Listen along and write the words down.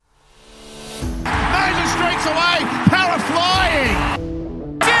Major streaks away. Power flying.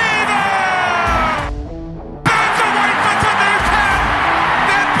 Diva! Burns away for Tanuka.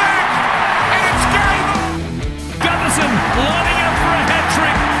 They're back. And it's game on. Gunnarsson lining up for a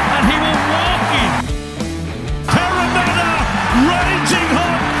hat-trick. And he will walk in. Parramatta raging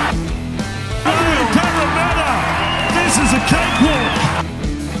hot. Oh, Parramatta. This is a cakewalk.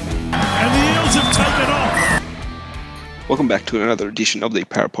 And the Eels have taken off. Welcome back to another edition of the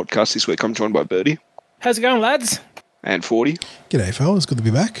Para Podcast. This week I'm joined by Birdie. How's it going, lads? And 40. G'day, fellas. Good to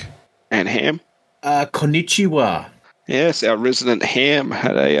be back. And Ham. Konnichiwa. Yes, our resident Ham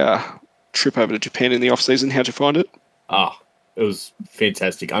had a trip over to Japan in the off-season. How'd you find it? It was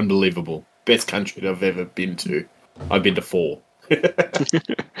fantastic. Unbelievable. Best country I've ever been to. I've been to 4.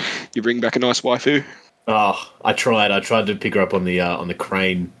 You bring back a nice waifu? I tried. I tried to pick her up on the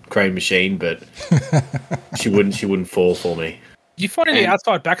crane machine, but she wouldn't fall for me. Did you find any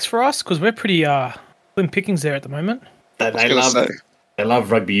outside backs for us? Because we're pretty slim pickings there at the moment. They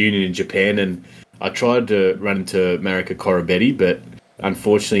love rugby union in Japan, and I tried to run into Marika Korobetti, but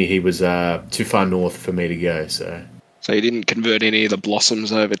unfortunately he was too far north for me to go. So you didn't convert any of the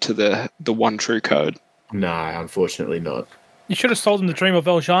blossoms over to the one true code? No, unfortunately not. You should have sold them the dream of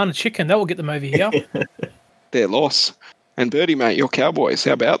Eljana chicken. That will get them over here. Their loss. And Birdie, mate, your Cowboys,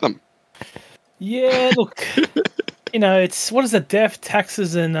 how about them? Yeah, look, it's what is the death,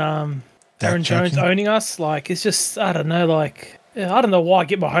 taxes, and Aaron Jones owning us? Like, it's just, I don't know, I don't know why I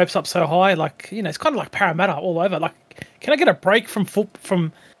get my hopes up so high. Like, it's kind of like Parramatta all over. Like, can I get a break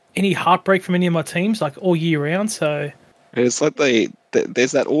from any heartbreak from any of my teams, like, all year round? So it's like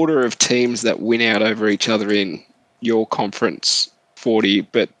there's that order of teams that win out over each other in your conference 40,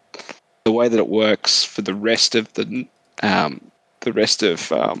 but the way that it works for the rest of the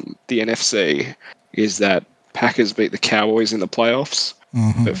NFC is that Packers beat the Cowboys in the playoffs,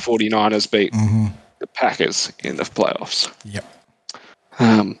 but 49ers beat the Packers in the playoffs. Yep.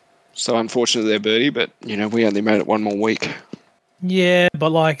 So unfortunately they're Birdie, but we only made it one more week. Yeah,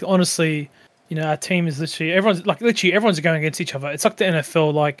 but honestly, our team is everyone's going against each other. It's like the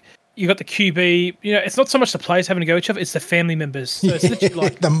NFL, you got the QB, it's not so much the players having to go each other, it's the family members. So it's literally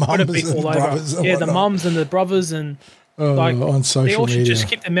like the mums and the brothers. Yeah, the mums and the brothers and on social they all should media. just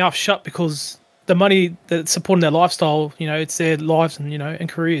keep their mouth shut because the money that's supporting their lifestyle, it's their lives and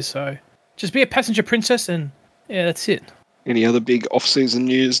careers. So just be a passenger princess and that's it. Any other big off-season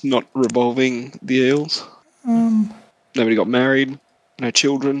news not revolving the Eels? Nobody got married, no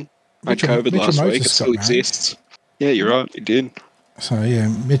children, no COVID last week, it still exists. Yeah, you're right, it did. So, yeah,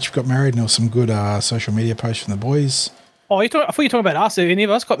 Mitch got married and there was some good social media posts from the boys. Oh, I thought you were talking about us. Any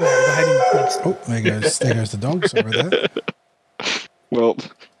of us got married. I had him next. Oh, there goes the dog. Sorry about that. Well,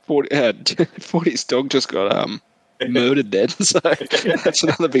 40's dog just got murdered then, so that's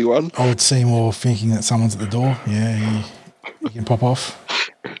another big one. Old Seymour thinking that someone's at the door. Yeah, he can pop off.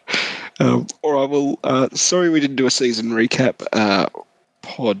 All right, well, sorry we didn't do a season recap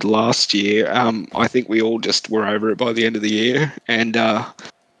pod last year. I think we all just were over it by the end of the year, and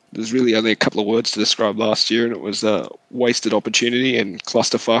there's really only a couple of words to describe last year, and it was wasted opportunity and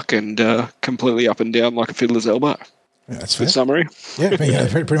clusterfuck and completely up and down like a fiddler's elbow. Yeah, that's fair. Good summary. Yeah,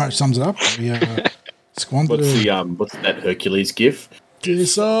 pretty much sums it up. We squandered. What's that Hercules gif?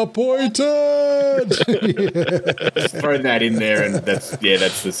 Disappointed. Just throw that in there, and that's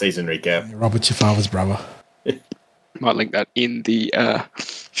the season recap. Robert's your father's brother. Might link that in the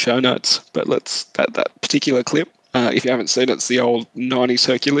show notes, but that particular clip, if you haven't seen it, it's the old 90s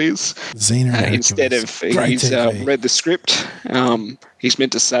Hercules. Xena Hercules. Instead of he's read the script, he's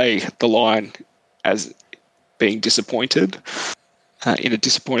meant to say the line as being disappointed in a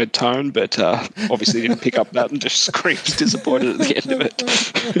disappointed tone, but obviously didn't pick up that and just screams disappointed at the end of it.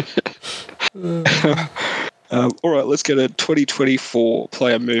 All right, let's get a 2024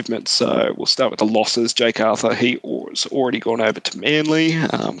 player movement. So we'll start with the losses. Jake Arthur, he was already gone over to Manly.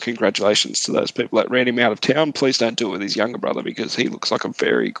 Congratulations to those people that ran him out of town. Please don't do it with his younger brother because he looks like a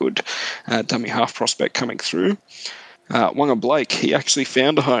very good dummy half prospect coming through. Wanga Blake, he actually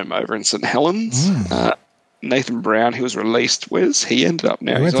found a home over in St Helens. Nathan Brown, he was released. Where's he ended up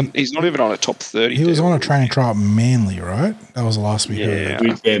now? He's not even on a top 30. He was on a training trial at Manly, right? That was the last we heard.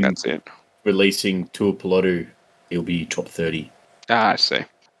 Yeah, I think that's it. Releasing Tuapolotu, he'll be top 30. I see.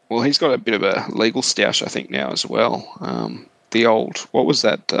 Well, he's got a bit of a legal stoush, I think, now as well. The old, what was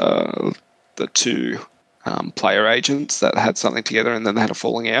that? The two player agents that had something together and then they had a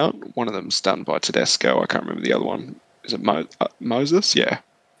falling out. One of them's done by Tedesco. I can't remember the other one. Is it Moses? Yeah.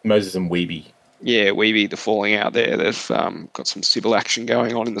 Moses and Weeby. Yeah, Weeby, the falling out there. They've got some civil action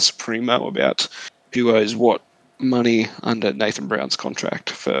going on in the Supremo about who owes what money under Nathan Brown's contract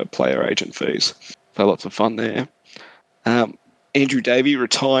for player agent fees. So lots of fun there. Andrew Davey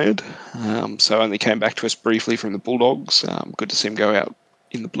retired, so only came back to us briefly from the Bulldogs. Good to see him go out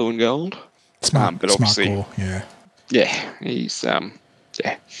in the blue and gold. Smart, but obviously, smart call, yeah. Yeah, he's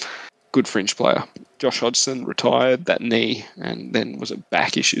good fringe player. Josh Hodgson retired, that knee, and then was it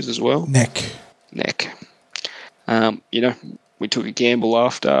back issues as well? Neck. We took a gamble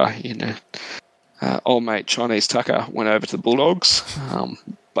after, old mate Chinese Tucker went over to the Bulldogs,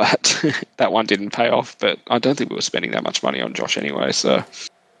 but that one didn't pay off. But I don't think we were spending that much money on Josh anyway. So,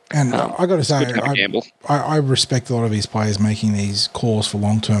 and I got to say, gamble. I respect a lot of these players making these calls for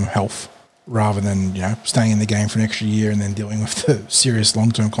long-term health rather than staying in the game for an extra year and then dealing with the serious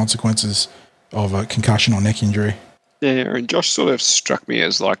long-term consequences of a concussion or neck injury. Yeah, and Josh sort of struck me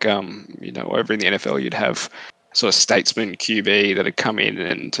as like, over in the NFL, you'd have sort of statesman QB that had come in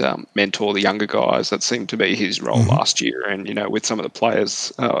and mentor the younger guys. That seemed to be his role last year. And, with some of the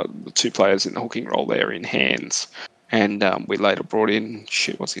players, the two players in the hooking role there in hands. And we later brought in,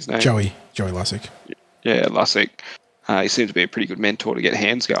 what's his name? Joey Lussick. Yeah, Lussick. He seemed to be a pretty good mentor to get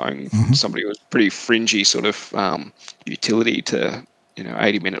hands going. Somebody who was pretty fringy sort of utility to,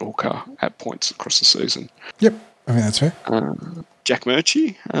 80-minute hooker at points across the season. Yep, I think that's fair. Jack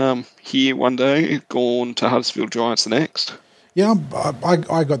Murchie, here one day, gone to Huddersfield Giants the next. Yeah,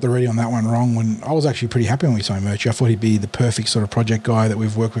 I got the ready on that one wrong. When I was actually pretty happy when we signed Murchie. I thought he'd be the perfect sort of project guy that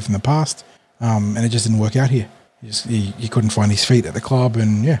we've worked with in the past, and it just didn't work out here. He couldn't find his feet at the club,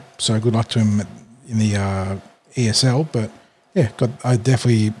 and so good luck to him in the ESL. But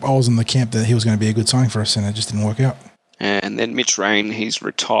I was in the camp that he was going to be a good signing for us, and it just didn't work out. And then Mitch Rain, he's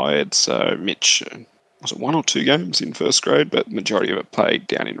retired. So Mitch, was it 1 or 2 games in first grade, but the majority of it played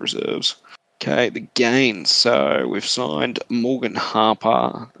down in reserves. Okay, the gains. So we've signed Morgan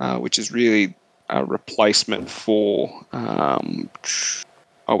Harper, which is really a replacement for...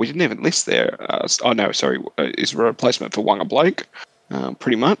 we didn't even list there. Is a replacement for Wanga Blake,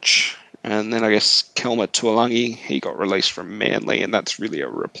 pretty much. And then I guess Kelma Tuolangi, he got released from Manly, and that's really a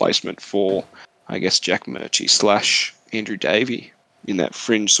replacement for, I guess, Jack Murchie / Andrew Davey in that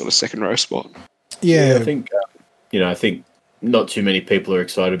fringe sort of second row spot. Yeah, I think I think not too many people are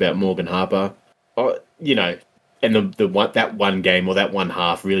excited about Morgan Harper. And that one game or that one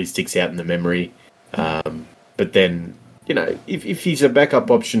half really sticks out in the memory. But then if he's a backup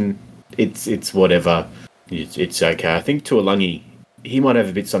option, it's whatever. It's okay. I think Tuolangi, he might have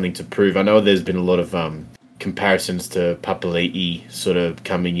a bit something to prove. I know there's been a lot of comparisons to Papali'i sort of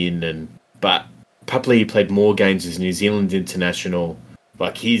coming in, but Papali'i played more games as New Zealand international.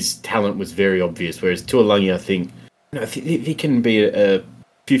 Like, his talent was very obvious, whereas Tuolangi, I think, if he can be a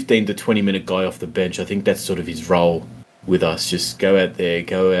 15 to 20 minute guy off the bench, I think that's sort of his role with us. Just go out there,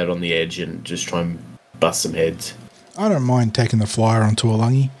 go out on the edge and just try and bust some heads. I don't mind taking the flyer on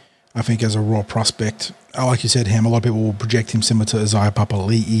Tuolangi. I think as a raw prospect, like you said, Ham, a lot of people will project him similar to Isaiah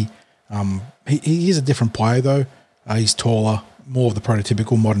Papali'i. He is a different player, though. He's taller, more of the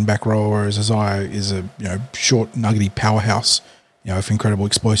prototypical modern back rower, whereas Isaiah is a short, nuggety powerhouse, with incredible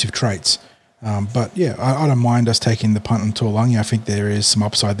explosive traits. But I don't mind us taking the punt on Tuolangi. I think there is some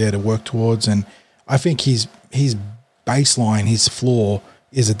upside there to work towards, and I think his baseline, his floor,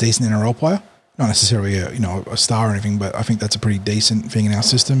 is a decent NRL player. Not necessarily a star or anything, but I think that's a pretty decent thing in our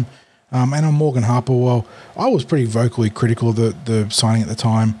system. And on Morgan Harper, well, I was pretty vocally critical of the signing at the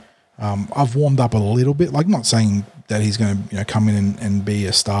time. I've warmed up a little bit, like not saying that he's going to come in and be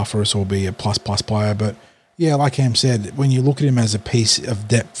a star for us or be a plus player, but yeah, like Ham said, when you look at him as a piece of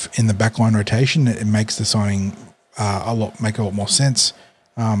depth in the backline rotation, it makes the signing make a lot more sense.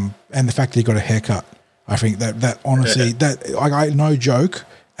 And the fact that he got a haircut, I think that honestly, no joke,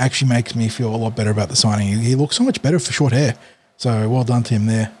 actually makes me feel a lot better about the signing. He looks so much better for short hair. So well done to him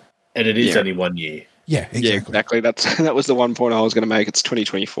there. And it is only 1 year. Yeah, exactly. Yeah, exactly. That was the one point I was going to make. It's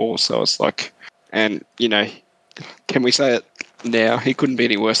 2024, so it's like, and can we say it now? He couldn't be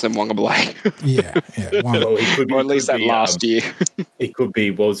any worse than Wanga Blake. Yeah. Well, or at least that last year. It could be,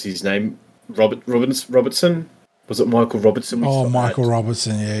 what was his name? Robertson? Was it Michael Robertson? Michael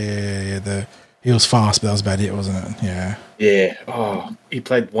Robertson. Yeah. He was fast, but that was about it, wasn't it? Yeah. Yeah. Oh, he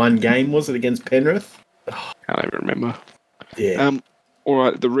played one game, was it, against Penrith? I don't even remember. Yeah. All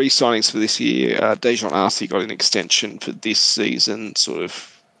right, the re-signings for this year, Dejon Arcee got an extension for this season, sort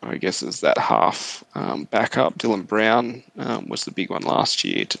of, I guess, as that half backup. Dylan Brown was the big one last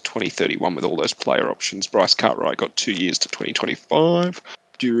year to 2031 with all those player options. Bryce Cartwright got 2 years to 2025.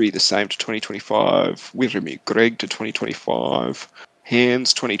 Dury the same to 2025. William Greg to 2025.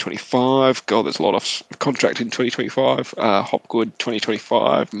 Hands 2025. God, there's a lot of contract in 2025. Hopgood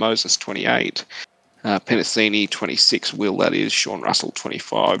 2025. Moses 28. Penasini, 26. Will, that is. Sean Russell,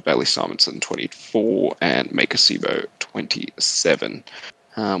 25. Bailey Simonson, 24. And Mika Sibo, 27.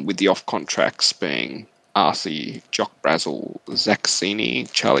 With the off-contracts being Arcee, Jock Brazel, Zach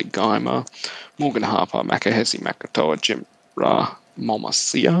Sini, Charlie Geimer, Morgan Harper, Makahesi Makatoa, Jimra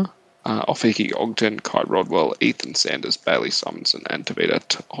Momasia, Ofiki Ogden, Kai Rodwell, Ethan Sanders, Bailey Simonson, and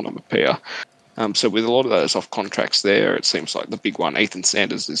Tavita Onomapea. So with a lot of those off contracts there, it seems like the big one, Ethan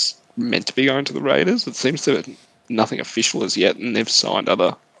Sanders, is meant to be going to the Raiders. It seems that nothing official as yet, and they've signed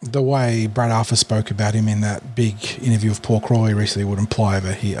other. The way Brad Arthur spoke about him in that big interview with Paul Crawley recently would imply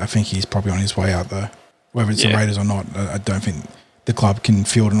that I think he's probably on his way out though. Whether it's the Raiders or not, I don't think the club can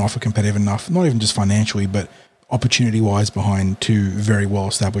field an offer competitive enough, not even just financially, but opportunity-wise behind two very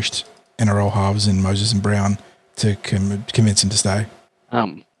well-established NRL halves in Moses and Brown to convince him to stay.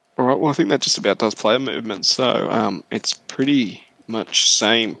 All right, well, I think that just about does player movement. So it's pretty much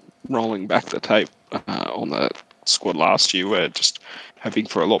same rolling back the tape on the squad last year. We're just hoping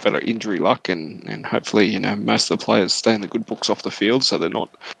for a lot better injury luck and hopefully, most of the players stay in the good books off the field so they're not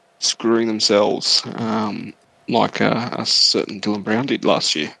screwing themselves like a certain Dylan Brown did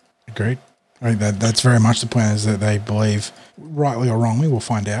last year. Agreed. I think that's very much the plan, is that they believe, rightly or wrongly, we'll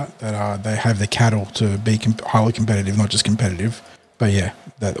find out, that they have the cattle to be highly competitive, not just competitive. But yeah,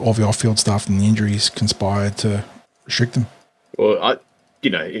 that all the off-field stuff and the injuries conspired to restrict them. Well,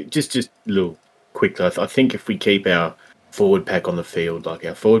 just a little quick. I think if we keep our forward pack on the field, like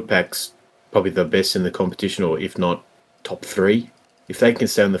our forward pack's probably the best in the competition, or if not top 3. If they can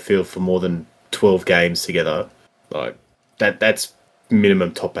stay on the field for more than 12 games together, like that's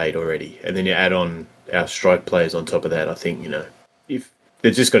minimum top 8 already. And then you add on our strike players on top of that. I think, if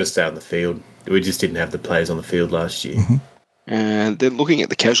they've just got to stay on the field. We just didn't have the players on the field last year. Mm-hmm. And they're looking at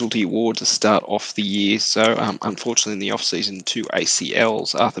the casualty award to start off the year. So, unfortunately, in the off-season, 2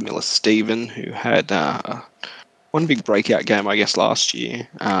 ACLs. Arthur Miller-Stephen, who had one big breakout game, I guess, last year,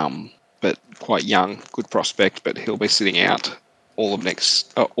 but quite young, good prospect, but he'll be sitting out all of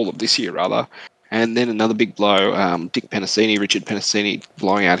this year, rather. And then another big blow, Richard Penasini,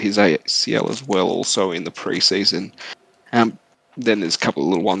 blowing out his ACL as well, also in the preseason. Then there's a couple of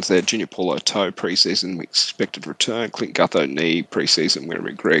little ones there. Junior Paulo toe preseason expected return. Clint Gutho knee preseason. Winner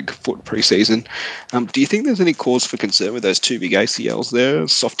Greg foot preseason. Do you think there's any cause for concern with those 2 big ACLs there?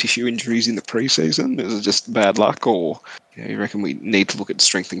 Soft tissue injuries in the preseason? Is it just bad luck, or you reckon we need to look at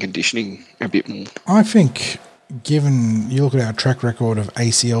strength and conditioning a bit more? I think, given you look at our track record of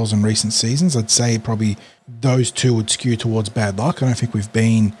ACLs in recent seasons, I'd say probably those 2 would skew towards bad luck. I don't think we've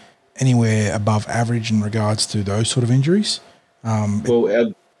been anywhere above average in regards to those sort of injuries.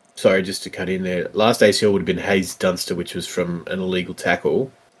 Sorry, just to cut in there. Last ACL would have been Hayes Dunster, which was from an illegal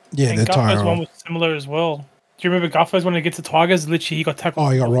tackle. Yeah, and the Guffo's one was similar as well. Do you remember Guffo's when he gets the Tigers? Literally, he got tackled. Oh,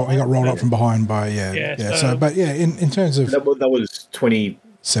 he got rolled up from behind by in terms of that was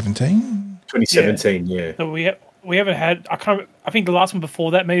 2017. 2017, yeah. So we haven't had. I think the last one before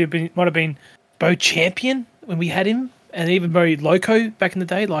that might have been Bo Champion when we had him, and even Bo Loco back in the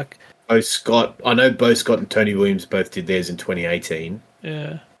day, like. Bo Scott. I know Bo Scott and Tony Williams both did theirs in 2018.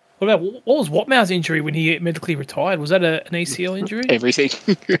 Yeah. What was Watmouth's injury when he medically retired? Was that an ACL injury? Everything.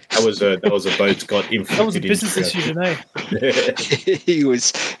 that was a Bo Scott inflicted. That was a business decision, eh? he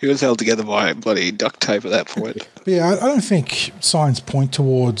was held together by bloody duct tape at that point. Yeah, I don't think signs point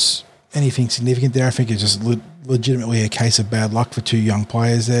towards anything significant there. I think it's just legitimately a case of bad luck for 2 young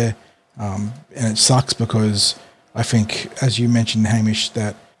players there, and it sucks because I think, as you mentioned, Hamish,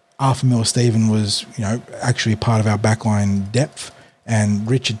 that Arthur Miller-Stephen was, actually part of our backline depth, and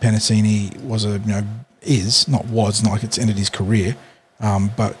Richard Penasini was not like it's ended his career,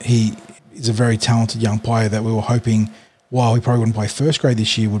 but he is a very talented young player that we were hoping, while he probably wouldn't play first grade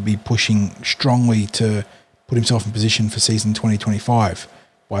this year, would be pushing strongly to put himself in position for season 2025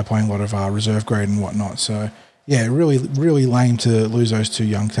 by playing a lot of reserve grade and whatnot. So, yeah, really, really lame to lose those 2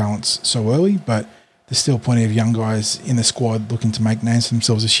 young talents so early, but there's still plenty of young guys in the squad looking to make names for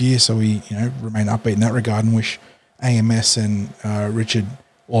themselves this year, so we remain upbeat in that regard and wish AMS and Richard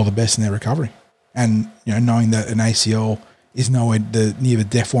all the best in their recovery. And knowing that an ACL is nowhere near the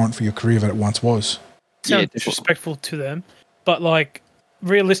death warrant for your career that it once was. Sounds disrespectful to them, but like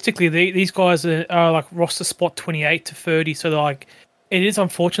realistically, these guys are like roster spot 28 to 30, so like it is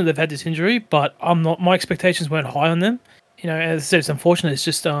unfortunate they've had this injury, but my expectations weren't high on them. As I said, it's unfortunate. It's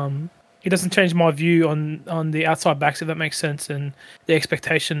just it doesn't change my view on the outside backs, if that makes sense, and the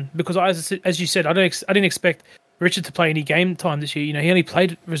expectation. Because as you said, I didn't expect Richard to play any game time this year. He only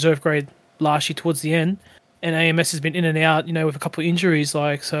played reserve grade last year towards the end, and AMS has been in and out, with a couple of injuries.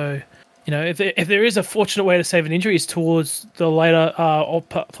 So if there is a fortunate way to save an injury, it's towards the later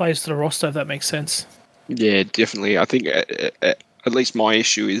players to the roster, if that makes sense. Yeah, definitely. I think at least my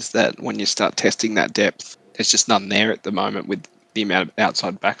issue is that when you start testing that depth, there's just none there at the moment with the amount of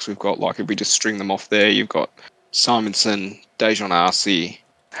outside backs we've got. Like if we just string them off there, you've got Simonson, Dejon Arce,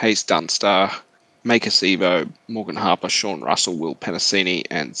 Hayes Dunster, Maker Sivo, Morgan Harper, Sean Russell, Will Penasini,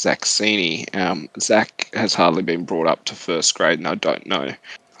 and Zach Sini. Zach has hardly been brought up to first grade, and I don't know.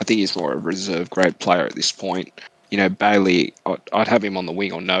 I think he's more a reserve grade player at this point. Bailey, I'd have him on the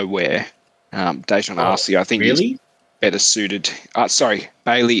wing or nowhere. Dejon Arce, I think really? he's better suited.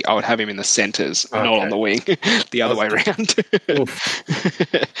 Bailey, I would have him in the centres, not on the wing. The other way around. We're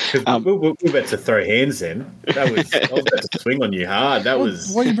about to throw hands then. I was about to swing on you hard. Why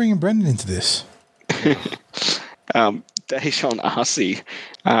are you bringing Brendan into this? Dejon Arce,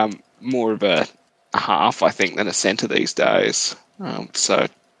 more of a half, I think, than a centre these days. It's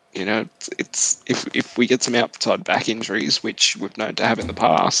if we get some outside back injuries, which we've known to have in the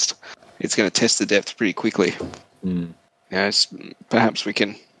past, it's going to test the depth pretty quickly. Perhaps we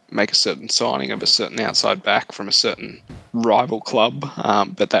can make a certain signing of a certain outside back from a certain rival club,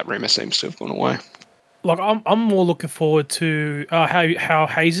 but that rumour seems to have gone away. Like I'm more looking forward to how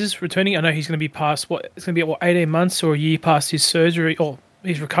Hayes is returning. I know he's going to be past it's going to be 18 months or a year past his surgery or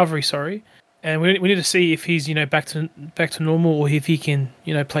his recovery. Sorry, and we need to see if he's back to normal or if he can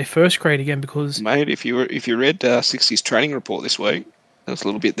play first grade again. Because mate, if you read 60's training report this week, there was a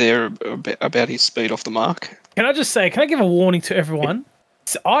little bit there about his speed off the mark. Can I just say? Can I give a warning to everyone?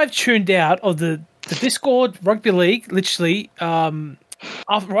 So I've tuned out of the Discord Rugby League literally.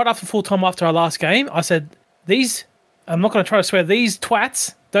 Right after full time after our last game, I said, I'm not going to try to swear, these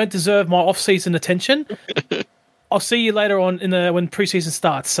twats don't deserve my off-season attention. I'll see you later on when preseason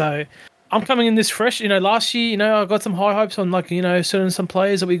starts. So I'm coming in this fresh. Last year, I got some high hopes on some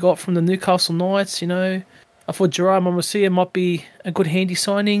players that we got from the Newcastle Knights. I thought Gerard Momosia might be a good handy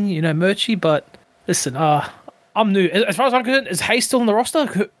signing, Murchie, but listen, I'm new. As far as I'm concerned, is Hayes still on the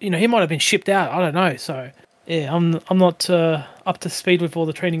roster? He might have been shipped out. I don't know. So yeah, I'm not up to speed with all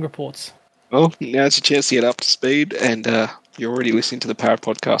the training reports. Well, now's your chance to get up to speed, and you're already listening to the Parrot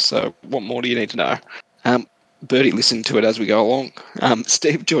podcast, so what more do you need to know? Bertie listened to it as we go along.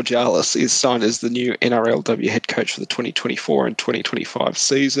 Steve Georgalis is signed as the new NRLW head coach for the 2024 and 2025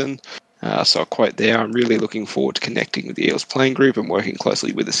 season. So I'll quote there, I'm really looking forward to connecting with the Eels playing group and working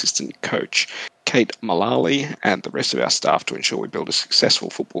closely with assistant coach Kate Mullally and the rest of our staff to ensure we build a successful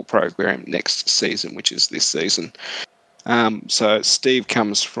football program next season, which is this season. So Steve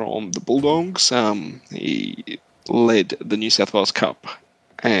comes from the Bulldogs. He led the New South Wales Cup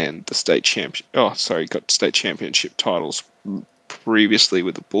and the state got state championship titles previously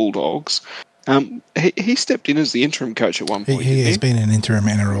with the Bulldogs. He stepped in as the interim coach at one point. He has been an interim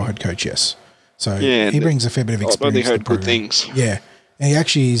NRL head coach, yes. So he brings a fair bit of experience. I've only heard good things. Yeah, and he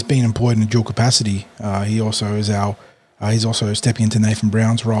actually has been employed in a dual capacity. He also is he's also stepping into Nathan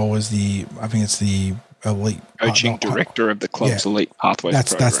Brown's role as the elite coaching director of the club's elite pathways.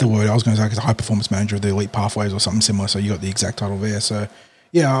 That's the word I was going to say, because high performance manager of the elite pathways or something similar. So you got the exact title there. So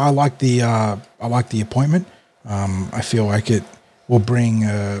yeah, I like the appointment. I feel like it will bring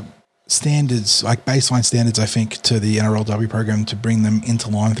standards, like baseline standards, I think, to the NRLW program to bring them into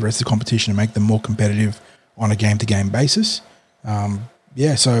line with the rest of the competition and make them more competitive on a game-to-game basis.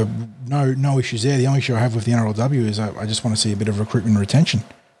 So no issues there. The only issue I have with the NRLW is I just want to see a bit of recruitment and retention.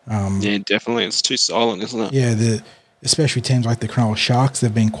 Yeah, definitely. It's too silent, isn't it? Yeah, especially teams like the Cronulla Sharks,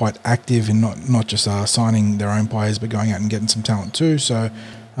 they've been quite active in not just signing their own players, but going out and getting some talent too. So,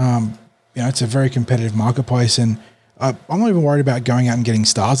 it's a very competitive marketplace, and I'm not even worried about going out and getting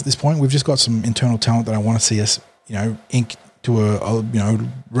stars at this point. We've just got some internal talent that I want to see us, ink to a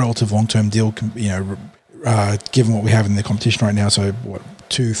relative long-term deal, given what we have in the competition right now. So,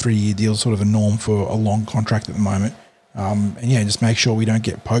 2-3 year deals, sort of a norm for a long contract at the moment. Just make sure we don't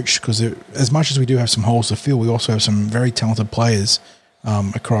get poached, because as much as we do have some holes to fill, we also have some very talented players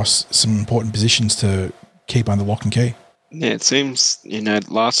across some important positions to keep under lock and key. Yeah, it seems,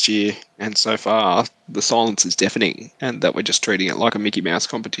 last year and so far, the silence is deafening, and that we're just treating it like a Mickey Mouse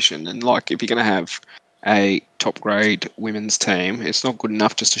competition. And if you're going to have a top grade women's team, it's not good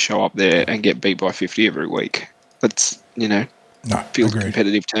enough just to show up there and get beat by 50 every week. Let's, field a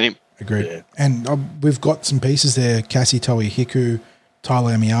competitive team. Agreed. Yeah. And we've got some pieces there: Cassie Toei Hiku,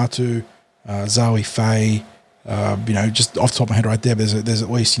 Tyler Amiatu, Zawi Faye. Just off the top of my head right there, there's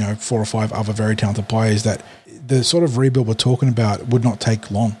at least 4 or 5 other very talented players that the sort of rebuild we're talking about would not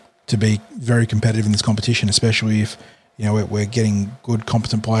take long to be very competitive in this competition, especially if we're getting good,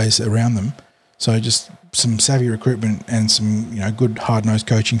 competent players around them. So just some savvy recruitment and some good hard nosed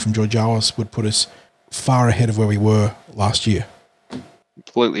coaching from George Alice would put us far ahead of where we were last year.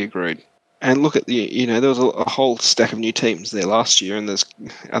 Completely agreed. And look at there was a whole stack of new teams there last year, and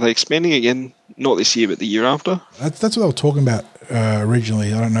are they expanding again? Not this year, but the year after. That's what I was talking about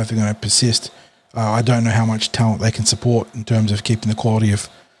originally. I don't know if they're going to persist. I don't know how much talent they can support in terms of keeping the quality of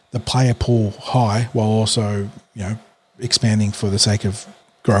the player pool high while also expanding for the sake of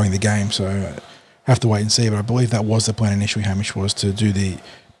growing the game. So have to wait and see. But I believe that was the plan initially, Hamish, was to do the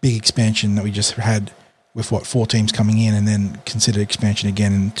big expansion that we just had with 4 teams coming in, and then consider expansion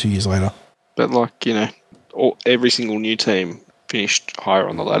again 2 years later. But every single new team finished higher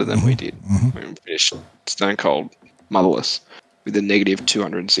on the ladder than we did. Mm-hmm. We finished stone cold, motherless, with a negative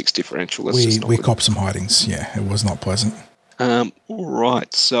 206 differential. We copped some hidings. Yeah, it was not pleasant. All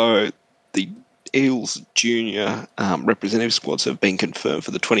right, so the Eels junior representative squads have been confirmed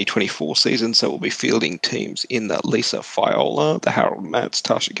for the 2024 season, so we'll be fielding teams in the Lisa Fiola, the Harold Matts,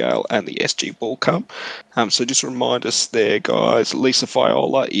 Tasha Gale, and the SG Ball Cup. So just remind us there, guys, Lisa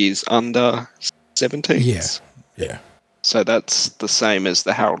Fiola is under 17s. Yeah. So that's the same as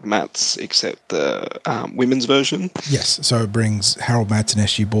the Harold Matts, except the women's version? Yes, so it brings Harold Matts and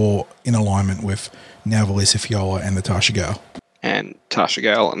SG Ball in alignment with now the Lisa Fiola and the Tasha Gale. And Tasha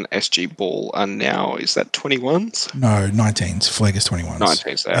Gale and SG Ball are now, is that 21s? No, 19s. Flag is 21s.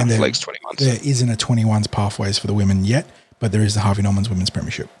 19s, they are. Flag's 21s. There isn't a 21s pathways for the women yet, but there is the Harvey Norman's Women's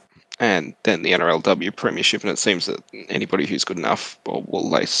Premiership. And then the NRLW Premiership, and it seems that anybody who's good enough,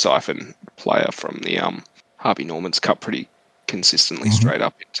 they siphon a player from the Harvey Norman's Cup pretty consistently straight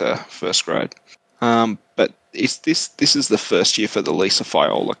up into first grade. But this is the first year for the Lisa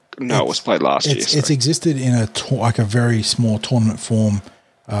Fiola? No, it was played last year. It's existed in a very small tournament form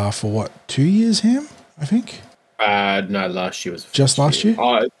for 2 years, Ham, I think? No, last year was just last year.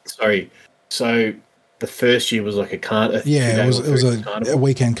 Oh, sorry. So the first year was like a carnival. Yeah, it was a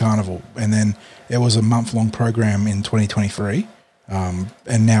weekend carnival, and then it was a month-long program in 2023,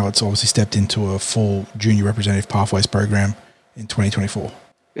 and now it's obviously stepped into a full junior representative pathways program in 2024.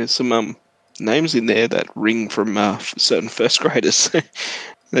 There's some names in there that ring from certain first graders.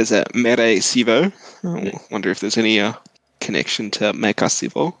 There's a Mere Sivo. I wonder if there's any connection to Meka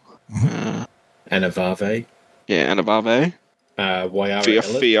Sivo. Anavave. Yeah, Anavave.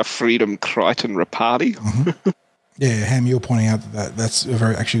 Waiara Fia Freedom Crichton Rapati. Yeah, Ham, you were pointing out that's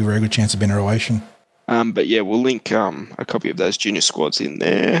actually a very good chance of being a relation. But yeah, we'll link a copy of those junior squads in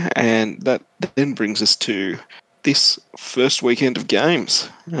there, and that then brings us to this first weekend of games.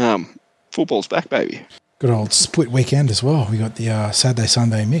 Football's back, baby. Good old split weekend as well. We got the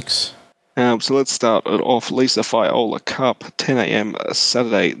Saturday-Sunday mix. So let's start it off. Lisa Fiola Cup, 10 a.m.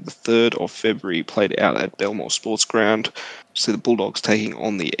 Saturday, the 3rd of February, played out at Belmore Sports Ground. So the Bulldogs taking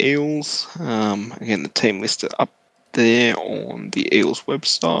on the Eels. Again, the team listed up there on the Eels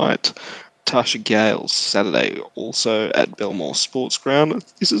website. Tasha Gale's Saturday, also at Belmore Sports Ground.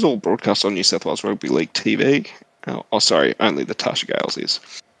 This is all broadcast on New South Wales Rugby League TV. Only the Tasha Gale's is.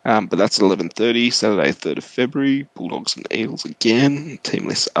 But that's at 11:30, Saturday, 3rd of February. Bulldogs and Eels again. Team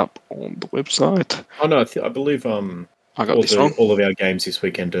list up on the website. Oh, no, I believe I got this wrong. All of our games this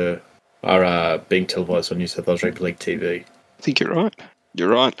weekend are being televised on New South Wales Rugby League TV. I think you're right. You're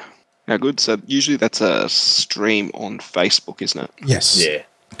right. How good. So usually that's a stream on Facebook, isn't it? Yes. Yeah.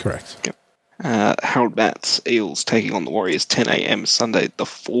 Correct. Yep. Harold Matts, Eels taking on the Warriors, 10 a.m. Sunday, the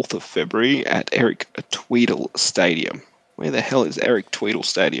 4th of February at Eric Tweedle Stadium. Where the hell is Eric Tweedle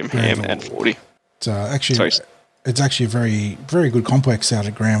Stadium? Ham and 40. It's actually a very, very good complex out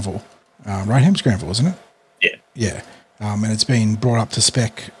at Granville. Right, Ham's Granville, isn't it? Yeah. Yeah. And it's been brought up to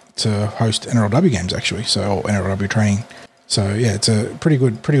spec to host NRLW games, actually, or NRLW training. So, yeah, it's a pretty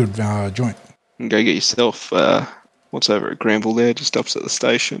good joint. And go get yourself, what's over at Granville there, just opposite the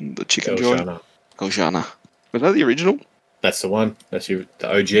station, the chicken joint. Goljana. Was that the original? That's the one. That's the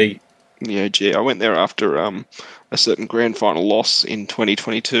OG. The OG. I went there after a certain grand final loss in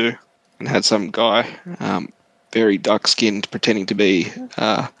 2022 and had some guy, very dark-skinned, pretending to be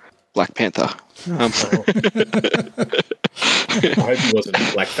Black Panther. I hope he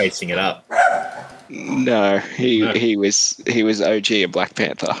wasn't black-facing it up. No, he was OG a Black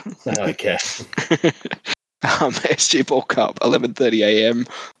Panther. Okay. SG Ball Cup, 11:30 a.m.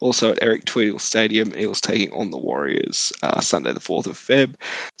 Also at Eric Tweedle Stadium. Eels taking on the Warriors Sunday the 4th of Feb.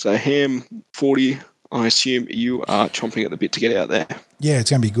 So Ham, 40, I assume you are chomping at the bit to get out there. Yeah, it's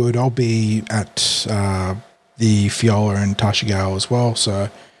going to be good. I'll be at the Fiola and Tasha Gale as well. So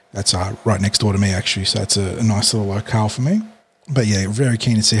that's right next door to me, actually. So that's a nice little locale for me. But yeah, very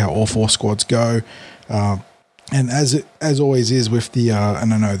keen to see how all 4 squads go. And as always is with the,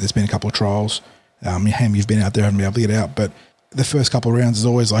 and I know there's been a couple of trials Ham, you've been out there and been able to get out, but the first couple of rounds is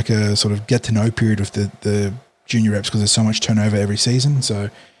always like a sort of get to know period with the junior reps because there's so much turnover every season. So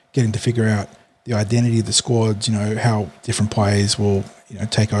getting to figure out the identity of the squads, how different players will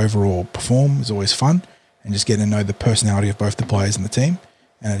take over or perform is always fun, and just getting to know the personality of both the players and the team.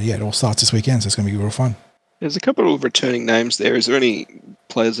 And it all starts this weekend, so it's going to be real fun. There's a couple of returning names there. Is there any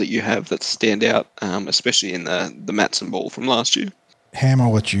players that you have that stand out, especially in the Matson ball from last year? Ham,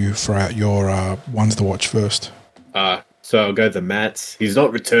 I'll let you throw out your ones to watch first. So I'll go the Mats. He's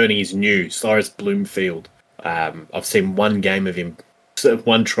not returning, he's new. Cyrus Bloomfield. I've seen one game of him,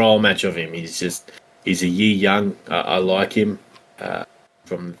 one trial match of him. He's a year young. I like him.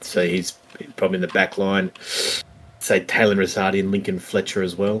 He's probably in the back line. Say Taylor Rosati and Lincoln Fletcher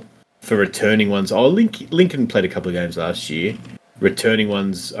as well. For returning ones, Lincoln played a couple of games last year. Returning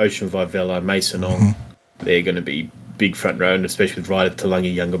ones, Ocean Vivella, Mason Ong. They're going to be big front row, and especially with Ryder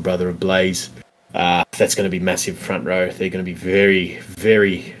Talangi, younger brother of Blaze. That's going to be massive front row. They're going to be very,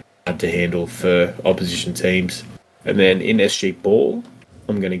 very hard to handle for opposition teams. And then in SG Ball,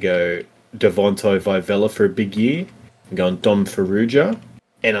 I'm going to go Devonto Vivella for a big year. I'm going Dom Ferrugia.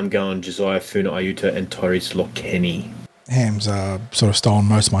 And I'm going Josiah Funa Ayuta and Tyrese Lockhenny. Ham's sort of stolen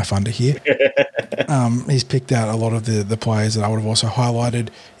most of my thunder here. He's picked out a lot of the players that I would have also highlighted.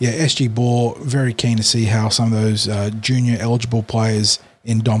 Yeah, SG Ball, very keen to see how some of those junior eligible players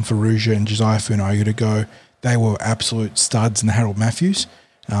in Dom Ferrugia and Josiah Funayuta go. They were absolute studs in the Harold Matthews,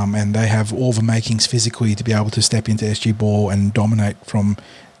 and they have all the makings physically to be able to step into SG Ball and dominate from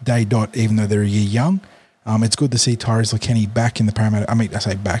day dot, even though they're a year young. It's good to see Tyrese Lockhenny back in the Parramatta. I mean, I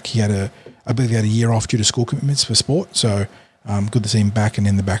say back. I believe he had a year off due to school commitments for sport, so good to see him back and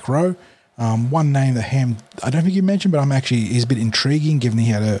in the back row. One name that Ham, I don't think you mentioned, but he's a bit intriguing given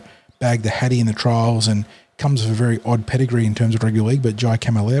he had a bag the Hattie in the trials and comes with a very odd pedigree in terms of rugby league, but Jai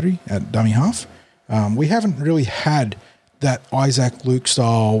Camilleri at dummy half. We haven't really had that Isaac Luke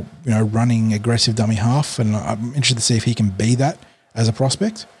style, running aggressive dummy half, and I'm interested to see if he can be that as a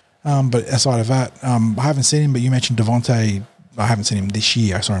prospect. But aside of that, I haven't seen him, but you mentioned Devontae. I haven't seen him this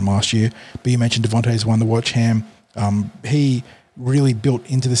year, last year, but you mentioned Devontae is one to watch. Ham. He really built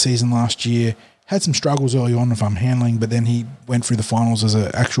into the season last year, had some struggles early on if I'm handling, but then he went through the finals as an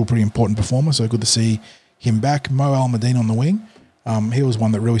actual pretty important performer, so good to see him back. Mo Al-Madine on the wing. He was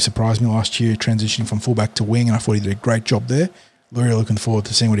one that really surprised me last year, transitioning from fullback to wing, and I thought he did a great job there. Really looking forward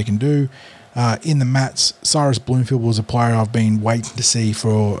to seeing what he can do. In the Mats, Cyrus Bloomfield was a player I've been waiting to see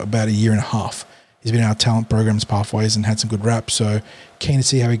for about a year and a half. He's been in our talent programs pathways and had some good raps, so keen to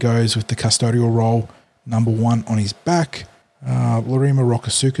see how he goes with the custodial role. Number one on his back. Larima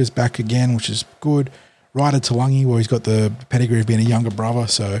Rokasuka's back again, which is good. Ryder Talangi, where he's got the pedigree of being a younger brother,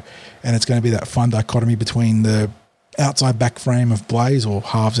 and it's going to be that fun dichotomy between the outside back frame of Blaze, or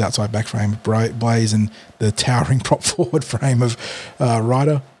halves outside back frame of Blaze, and the towering prop forward frame of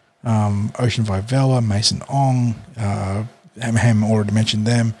Ryder. Ocean Vivella, Mason Ong, Ham already mentioned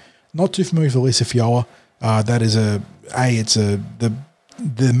them. Not too familiar with Elisa Fiola. That is the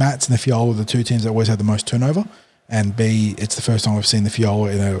Mats and the Fiola are the two teams that always had the most turnover, and B, it's the first time I've seen the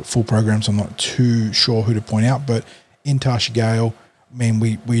Fiola in a full program, so I'm not too sure who to point out. But in Tasha Gale, I mean,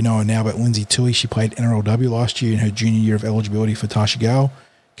 we know now about Lindsay Tui. She played NRLW last year in her junior year of eligibility for Tasha Gale.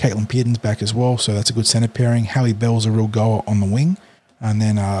 Caitlin Pearden's back as well, so that's a good centre pairing. Hallie Bell's a real goer on the wing. And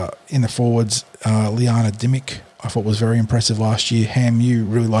then in the forwards, Liana Dimmick, I thought was very impressive last year. Ham, you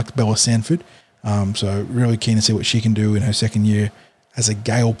really liked Bella Sanford. So really keen to see what she can do in her second year as a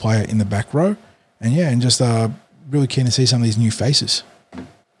Gale player in the back row. And just really keen to see some of these new faces.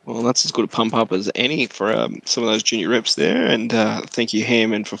 Well, that's as good a pump up as any for some of those junior reps there. And thank you,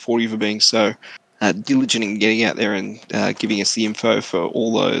 Ham, and for 40 for being so diligent in getting out there and giving us the info for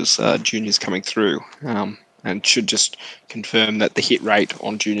all those juniors coming through. And should just confirm that the hit rate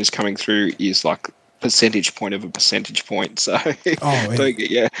on juniors coming through is like percentage point of a percentage point. So don't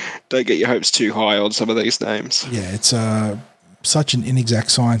get your hopes too high on some of these names. Yeah, it's such an inexact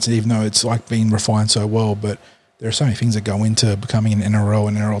science, even though it's like being refined so well. But there are so many things that go into becoming an NRL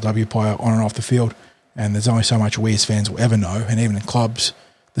and NRLW player on and off the field, and there's only so much we as fans will ever know. And even in clubs,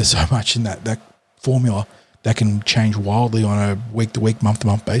 there's so much in that formula that can change wildly on a week-to-week,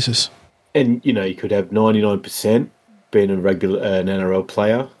 month-to-month basis. And, you could have 99% being an NRL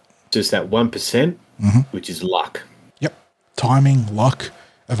player, just that 1%, which is luck. Yep. Timing, luck,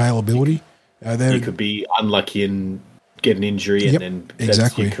 availability. You could be unlucky and get an injury, and then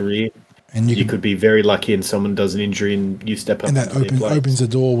that's your career. And you could be very lucky and someone does an injury and you step up. And that opens the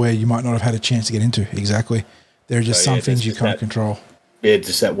door where you might not have had a chance to get into. Exactly. There are just some things you can't control. Yeah,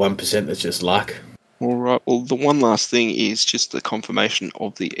 just that 1% that's just luck. All right. Well, the one last thing is just the confirmation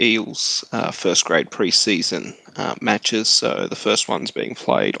of the Eels' first grade pre-season matches. So the first one's being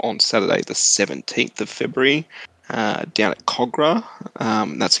played on Saturday, the 17th of February, down at Cogra.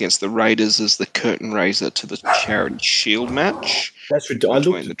 That's against the Raiders as the curtain raiser to the Charity Shield match. That's ridiculous.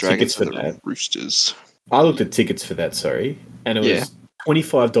 Between the Dragons and the Roosters. I looked at tickets for that, and it was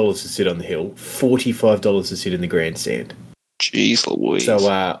 $25 to sit on the hill, $45 to sit in the grandstand. Jeez Louise. So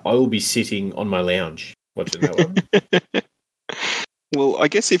I will be sitting on my lounge watching that one. Well, I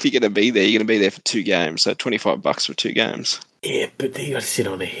guess if you're going to be there, you're going to be there for 2 games, so $25 for 2 games. Yeah, but then you got to sit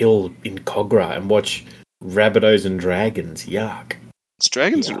on a hill in Cogra and watch Rabbitohs and Dragons. Yuck. It's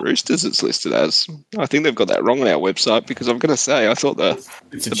Dragons and Roosters it's listed as. I think they've got that wrong on our website because I'm going to say I thought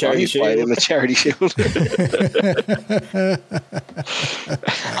it's a charity shield. Played in the Charity Shield.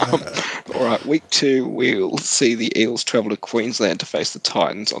 All right, week 2, we'll see the Eels travel to Queensland to face the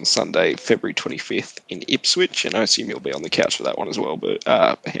Titans on Sunday, February 25th in Ipswich, and I assume you'll be on the couch for that one as well, but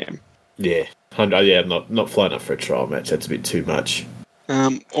Ham. Yeah, I'm not flying up for a trial match. That's a bit too much. All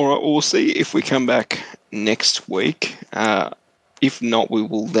right, well, we'll see if we come back next week. If not, we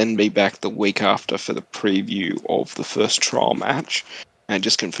will then be back the week after for the preview of the first trial match. And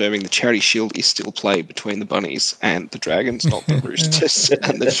just confirming the Charity Shield is still played between the Bunnies and the Dragons, not the Roosters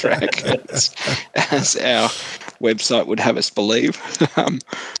and the Dragons, as our website would have us believe.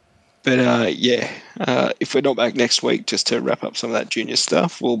 If we're not back next week, just to wrap up some of that junior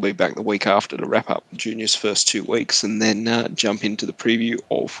stuff, we'll be back the week after to wrap up juniors' first 2 weeks and then jump into the preview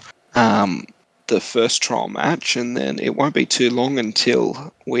of the first trial match, and then it won't be too long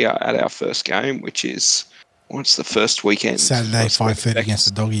until we are at our first game, which is, what's the first weekend? Saturday, 5:30 against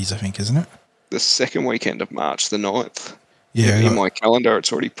the Doggies, I think, isn't it? The second weekend of March, the 9th. Yeah. In my calendar,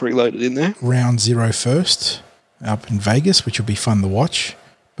 it's already preloaded in there. Round 0 first, up in Vegas, which will be fun to watch.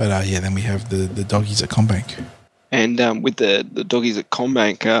 But then we have the Doggies at CommBank. And with the Doggies at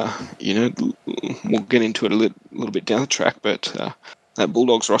CommBank, we'll get into it a little bit down the track, but that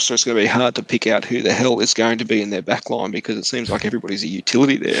Bulldogs roster is going to be hard to pick out who the hell is going to be in their back line because it seems like everybody's a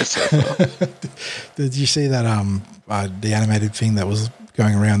utility there so far. Did you see that the animated thing that was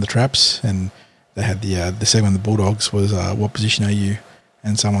going around the traps, and they had the segment of the Bulldogs was what position are you?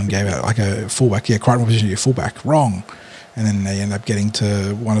 And someone gave out like a fullback. Yeah, correct, what position are you? Fullback. Wrong. And then they end up getting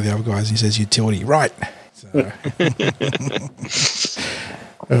to one of the other guys and he says utility. Right. So.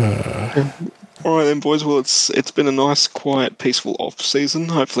 All right then, boys. Well, it's been a nice, quiet, peaceful off-season.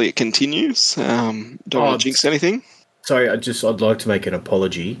 Hopefully it continues. Don't want to jinx anything. Sorry, I'd like to make an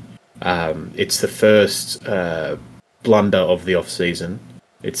apology. It's the first blunder of the off-season.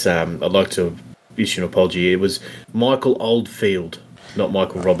 I'd like to issue an apology. It was Michael Oldfield, not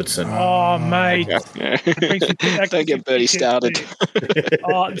Michael Robertson. Oh, mate. Yeah. Don't get Bertie started.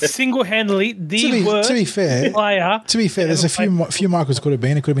 Single-handedly, the worst player. To be fair, there's a few Michaels could have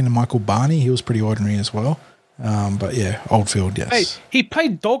been. It could have been a Michael Barney. He was pretty ordinary as well. But yeah, Oldfield, yes. Hey, he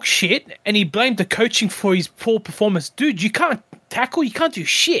played dog shit and he blamed the coaching for his poor performance. Dude, you can't tackle, you can't do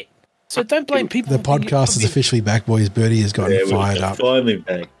shit. So don't blame people. The podcast is officially back, boys. Bertie has gotten fired up. Finally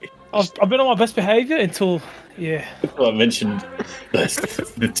back. I've been on my best behaviour until, yeah. I mentioned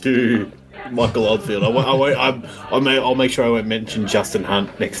the 2 Michael Oldfield. I'll make sure I won't mention Justin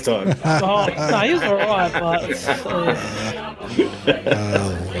Hunt next time. He was all right, but...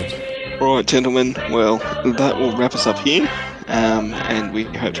 All right, gentlemen. Well, that will wrap us up here. And we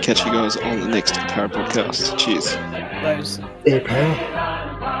hope to catch you guys on the next Para podcast. Cheers. Those. Yeah, pal.